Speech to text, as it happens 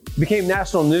Became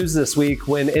national news this week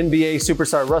when NBA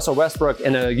superstar Russell Westbrook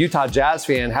and a Utah Jazz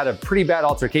fan had a pretty bad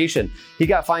altercation. He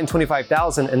got fined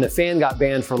 $25,000 and the fan got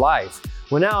banned for life.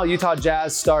 Well, now Utah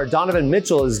Jazz star Donovan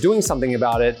Mitchell is doing something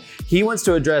about it. He wants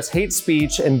to address hate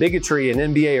speech and bigotry in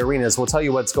NBA arenas. We'll tell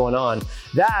you what's going on.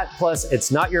 That, plus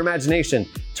it's not your imagination.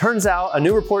 Turns out a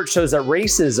new report shows that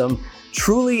racism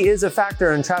truly is a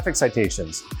factor in traffic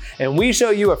citations. And we show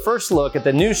you a first look at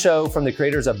the new show from the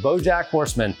creators of Bojack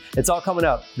Horseman. It's all coming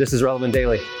up. This is Relevant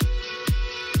Daily.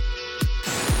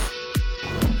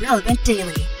 Relevant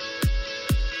Daily.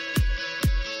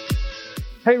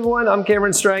 Hey everyone, I'm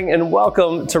Cameron Strang and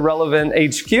welcome to Relevant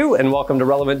HQ and welcome to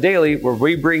Relevant Daily, where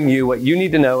we bring you what you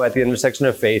need to know at the intersection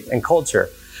of faith and culture.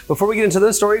 Before we get into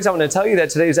those stories, I want to tell you that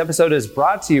today's episode is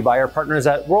brought to you by our partners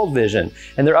at World Vision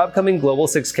and their upcoming Global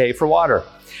 6K for Water.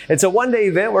 It's a one-day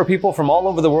event where people from all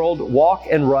over the world walk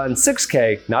and run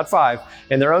 6K, not 5,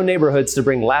 in their own neighborhoods to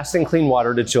bring lasting clean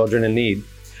water to children in need.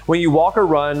 When you walk or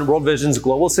run World Vision's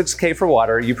Global 6K for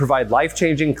Water, you provide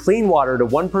life-changing clean water to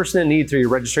one person in need through your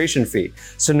registration fee.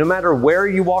 So no matter where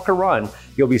you walk or run,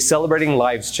 you'll be celebrating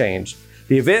lives changed.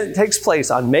 The event takes place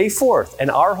on May 4th,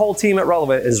 and our whole team at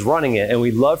Relevant is running it, and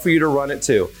we'd love for you to run it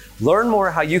too. Learn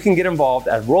more how you can get involved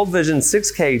at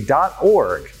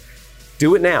worldvision6k.org.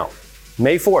 Do it now.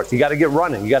 May 4th, you got to get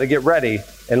running, you got to get ready,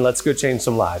 and let's go change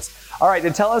some lives. All right,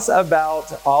 to tell us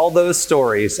about all those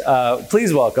stories,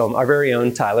 please welcome our very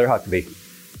own Tyler Huckabee.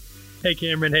 Hey,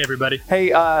 Cameron. Hey, everybody. Hey,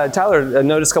 Tyler, I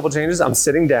noticed a couple changes. I'm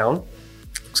sitting down.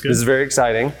 Looks good. This is very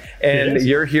exciting. And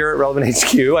you're here at Relevant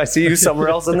HQ. I see you somewhere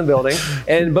else in the building.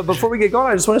 But before we get going,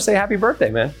 I just want to say happy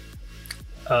birthday, man.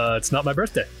 It's not my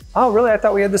birthday. Oh, really? I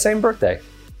thought we had the same birthday.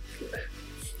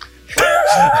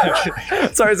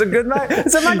 Sorry, it's a good night.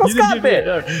 It's a Michael Scott bit.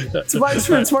 It's March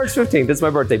 15th. It's my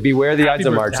birthday. Beware the Ides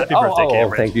of March. Happy birthday,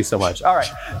 Cameron. Thank you so much. All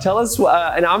right. Tell us,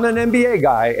 and I'm an NBA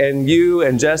guy, and you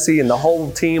and Jesse and the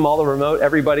whole team, all the remote,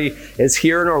 everybody is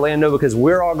here in Orlando because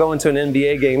we're all going to an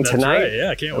NBA game tonight. Right.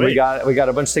 Yeah, I can't wait. We got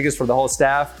a bunch of tickets for the whole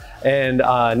staff. And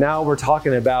now we're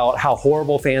talking about how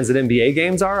horrible fans at NBA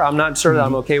games are. I'm not sure that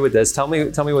I'm okay with this. Tell me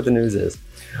what the news is.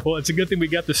 Well, it's a good thing we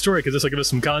got this story because this will give us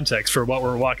some context for what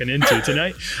we're walking into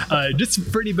tonight. Just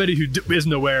for anybody who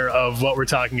isn't aware of what we're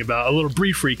talking about, a little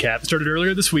brief recap. It started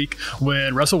earlier this week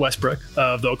when Russell Westbrook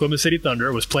of the Oklahoma City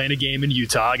Thunder was playing a game in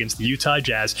Utah against the Utah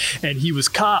Jazz, and he was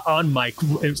caught on mic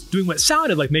doing what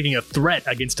sounded like making a threat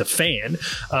against a fan,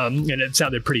 and it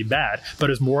sounded pretty bad. But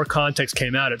as more context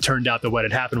came out, it turned out that what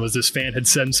had happened was this fan had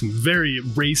said some very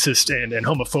racist and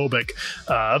homophobic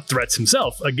threats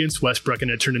himself against Westbrook,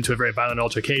 and it turned into a very violent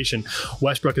altercation.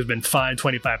 Westbrook has been fined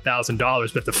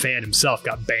 $25,000, but the fan himself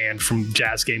got banned from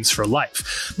Jazz games for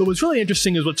life. But what's really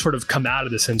interesting is what's sort of come out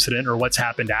of this incident or what's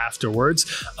happened afterwards.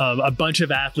 A bunch of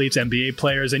athletes, NBA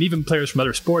players, and even players from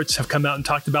other sports have come out and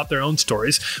talked about their own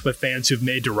stories with fans who've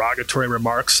made derogatory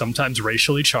remarks, sometimes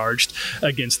racially charged,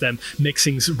 against them,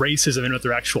 mixing racism in with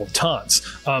their actual taunts.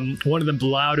 One of the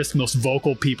loudest, most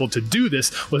vocal people to do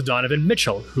this was Donovan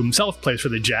Mitchell, who himself plays for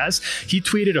the Jazz. He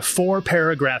tweeted a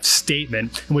 4-paragraph statement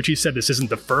in which he said this isn't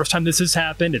the first time this has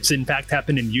happened. It's in fact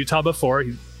happened in Utah before.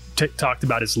 He talked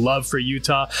about his love for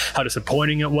Utah, how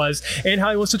disappointing it was, and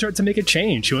how he wants to try to make a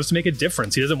change. He wants to make a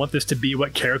difference. He doesn't want this to be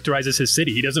what characterizes his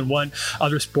city. He doesn't want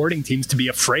other sporting teams to be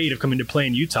afraid of coming to play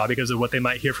in Utah because of what they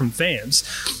might hear from fans.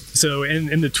 So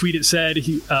in the tweet it said,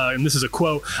 and this is a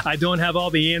quote, "I don't have all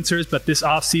the answers, but this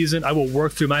offseason I will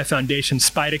work through my foundation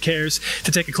Spider Cares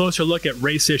to take a closer look at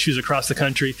race issues across the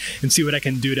country and see what I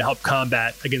can do to help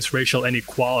combat against racial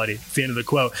inequality." At the end of the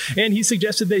quote. And he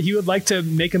suggested that he would like to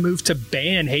make a move to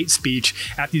ban hate speech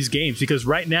at these games because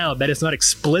right now that is not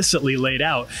explicitly laid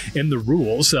out in the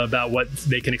rules about what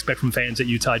they can expect from fans at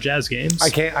Utah Jazz games.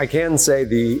 I can say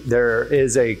there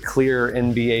is a clear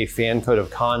NBA fan code of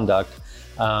conduct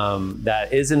that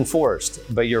is enforced,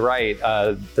 but you're right,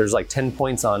 there's like 10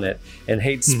 points on it, and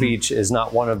hate speech is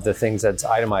not one of the things that's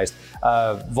itemized.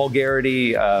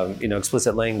 Vulgarity,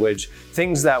 explicit language,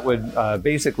 things that would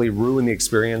basically ruin the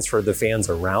experience for the fans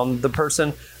around the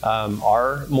person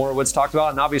are more what's talked about,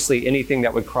 and obviously anything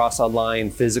that would cross a line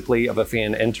physically of a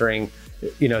fan entering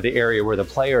the area where the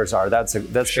players are, that's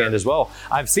Sure. banned as well.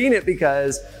 I've seen it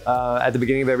because at the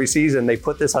beginning of every season, they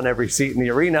put this on every seat in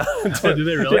the arena. Do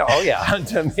they really?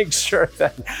 To make sure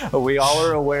that we all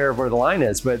are aware of where the line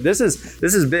is. But this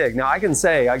is big. Now I can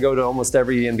say I go to almost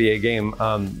every NBA game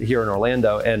here in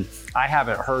Orlando, and I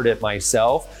haven't heard it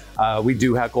myself. We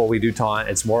do heckle, we do taunt.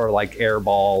 It's more like air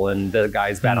ball and the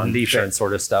guys bad on defense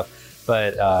sort of stuff.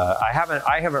 But I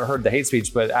haven't heard the hate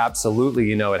speech, but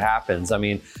absolutely, it happens. I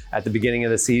mean, at the beginning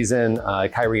of the season,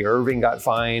 Kyrie Irving got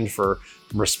fined for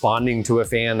responding to a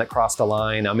fan that crossed a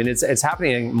line. I mean, it's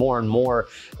happening more and more.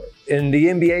 And the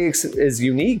NBA is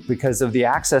unique because of the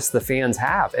access the fans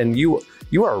have. And you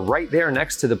are right there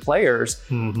next to the players,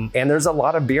 and there's a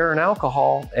lot of beer and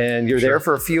alcohol, and you're there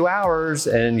for a few hours,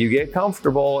 and you get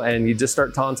comfortable, and you just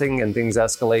start taunting, and things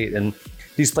escalate. And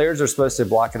these players are supposed to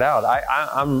block it out.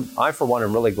 I for one,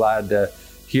 am really glad to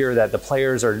hear that the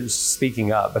players are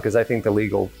speaking up, because I think the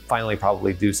league will finally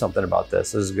probably do something about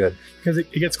this. This is good. Because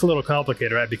it gets a little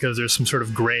complicated, right? Because there's some sort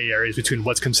of gray areas between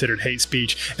what's considered hate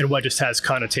speech and what just has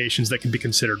connotations that can be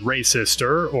considered racist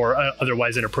or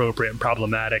otherwise inappropriate and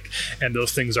problematic. And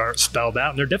those things aren't spelled out,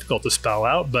 and they're difficult to spell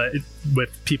out. But with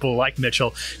people like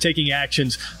Mitchell taking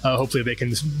actions, hopefully they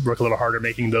can work a little harder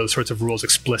making those sorts of rules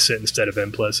explicit instead of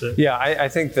implicit. Yeah, I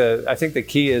think the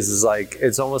key is like,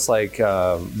 it's almost like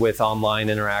with online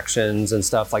interactions and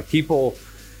stuff, like people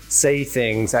say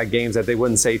things at games that they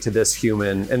wouldn't say to this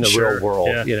human in the real world,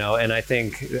 and I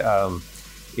think,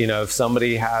 if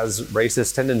somebody has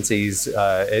racist tendencies,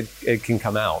 it can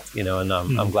come out, and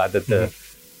I'm glad that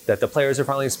the players are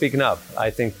finally speaking up. I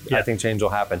think change will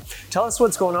happen. Tell us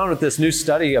what's going on with this new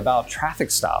study about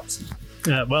traffic stops.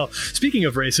 Well, speaking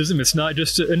of racism, it's not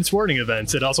just in sporting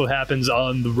events. It also happens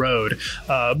on the road.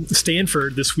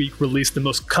 Stanford this week released the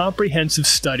most comprehensive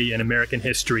study in American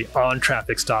history on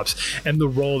traffic stops and the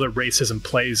role that racism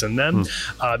plays in them.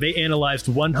 They analyzed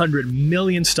 100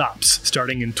 million stops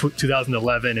starting in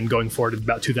 2011 and going forward to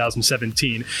about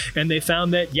 2017. And they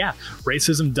found that,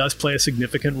 racism does play a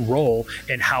significant role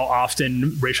in how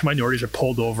often racial minorities are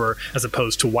pulled over as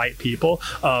opposed to white people.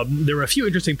 There were a few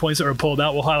interesting points that were pulled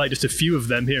out. We'll highlight just a few of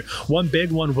them here. One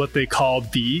big one, what they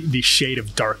called the shade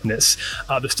of darkness.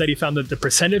 The study found that the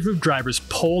percentage of drivers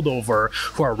pulled over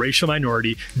who are racial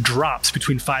minority drops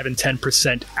between 5 and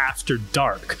 10% after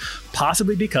dark.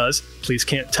 Possibly because police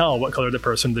can't tell what color the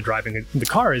person driving the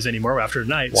car is anymore after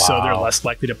night, so they're less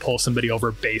likely to pull somebody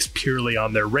over based purely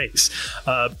on their race.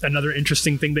 Another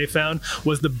interesting thing they found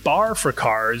was the bar for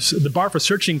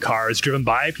searching cars driven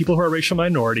by people who are racial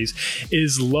minorities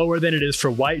is lower than it is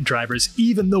for white drivers,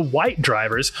 even though white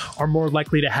drivers are more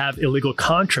likely to have illegal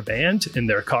contraband in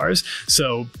their cars.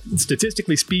 So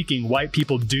statistically speaking, white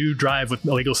people do drive with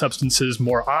illegal substances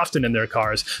more often in their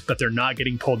cars, but they're not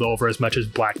getting pulled over as much as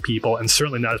black people, and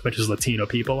certainly not as much as Latino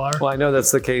people are. Well, I know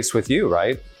that's the case with you,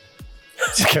 right?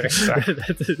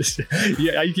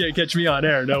 Yeah, you can't catch me on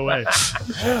air. No way.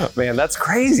 Man, that's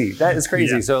crazy. That is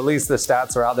crazy. Yeah. So at least the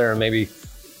stats are out there, and maybe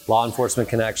law enforcement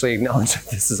can actually acknowledge that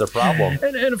this is a problem.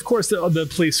 And of course, the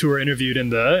police who were interviewed in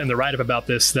the write-up about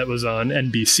this that was on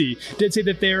NBC did say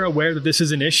that they're aware that this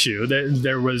is an issue.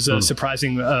 There was a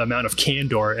surprising amount of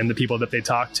candor in the people that they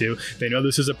talked to. They know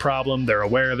this is a problem. They're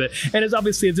aware of it. And it's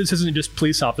obviously, this isn't just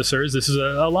police officers. This is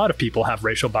a lot of people have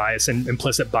racial bias and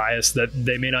implicit bias that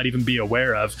they may not even be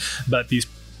aware of. But these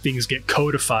things get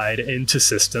codified into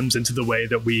systems, into the way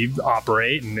that we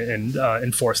operate and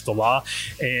enforce the law.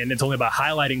 And it's only about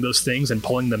highlighting those things and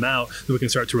pulling them out that we can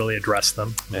start to really address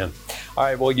them. Man. All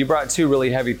right, well, you brought two really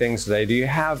heavy things today. Do you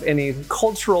have any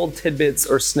cultural tidbits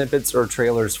or snippets or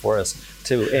trailers for us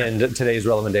to end today's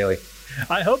Relevant Daily?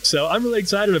 I hope so. I'm really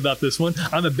excited about this one.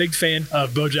 I'm a big fan of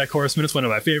Bojack Horseman. It's one of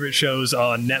my favorite shows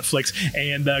on Netflix.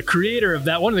 And the creator of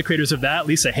that, one of the creators of that,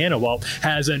 Lisa Hannawalt,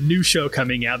 has a new show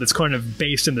coming out that's kind of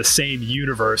based in the same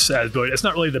universe as Bojack. It's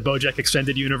not really the Bojack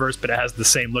extended universe, but it has the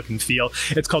same look and feel.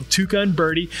 It's called Tuca and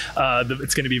Birdie.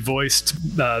 It's going to be voiced,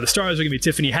 the stars are going to be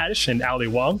Tiffany Haddish and Ali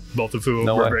Wong, both of whom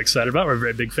we're very excited about. We're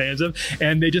very big fans of.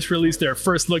 And they just released their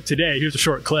first look today. Here's a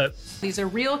short clip. These are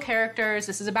real characters.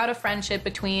 This is about a friendship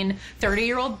between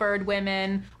 30-year-old bird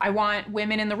women. I want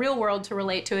women in the real world to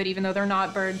relate to it, even though they're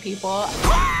not bird people.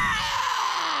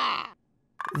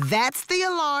 That's the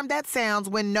alarm that sounds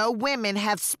when no women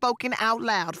have spoken out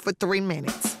loud for 3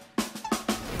 minutes.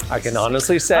 I can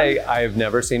honestly say I've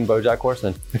never seen Bojack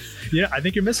Horseman. Yeah, I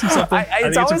think you're missing something.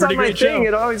 It's always on my thing.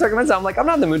 It always recommends it. I'm like, I'm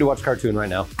not in the mood to watch cartoon right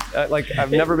now.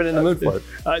 I've never been in the mood for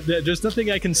it. There's nothing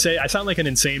I can say. I sound like an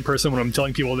insane person when I'm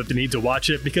telling people that they need to watch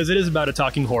it, because it is about a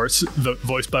talking horse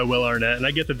voiced by Will Arnett. And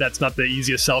I get that that's not the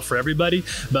easiest sell for everybody,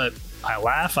 but I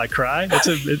laugh, I cry.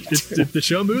 The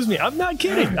show moves me. I'm not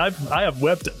kidding. I have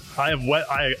wept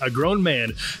A grown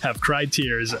man, have cried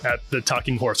tears at the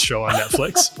Talking Horse show on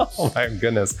Netflix. Oh my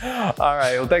goodness. All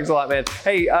right. Well, thanks a lot, man.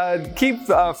 Hey, keep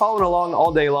following along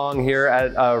all day long here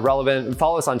at Relevant.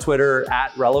 Follow us on Twitter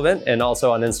at Relevant and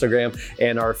also on Instagram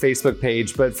and our Facebook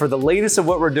page. But for the latest of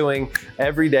what we're doing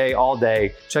every day, all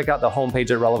day, check out the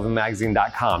homepage at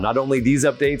relevantmagazine.com. Not only these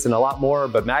updates and a lot more,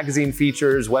 but magazine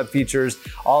features, web features,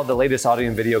 all of the latest audio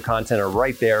and video content are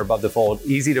right there above the fold,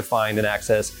 easy to find and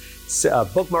access.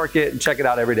 Bookmark it and check it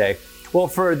out every day. Well,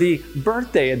 for the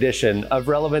birthday edition of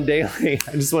Relevant Daily,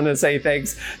 I just want to say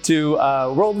thanks to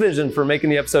World Vision for making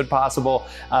the episode possible.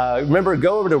 Remember,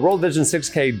 go over to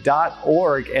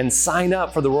worldvision6k.org and sign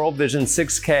up for the World Vision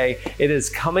 6K. It is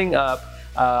coming up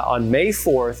on May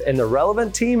 4th, and the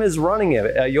Relevant team is running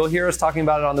it. You'll hear us talking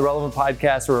about it on the Relevant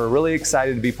podcast. We're really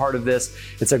excited to be part of this.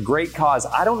 It's a great cause.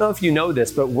 I don't know if you know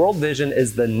this, but World Vision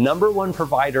is the #1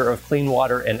 provider of clean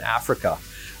water in Africa.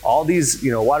 All these,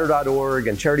 water.org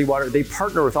and Charity Water, they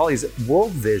partner with all these. World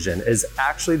Vision is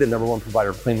actually the #1 provider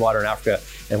of clean water in Africa,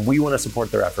 and we want to support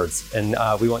their efforts, and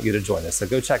we want you to join us. So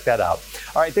go check that out.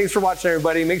 All right, thanks for watching,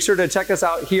 everybody. Make sure to check us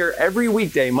out here every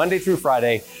weekday, Monday through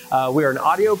Friday. We are an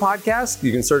audio podcast.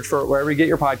 You can search for it wherever you get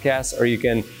your podcasts, or you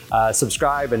can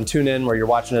subscribe and tune in where you're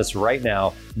watching us right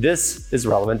now. This is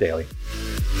Relevant Daily.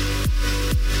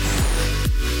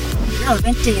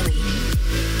 Relevant Daily.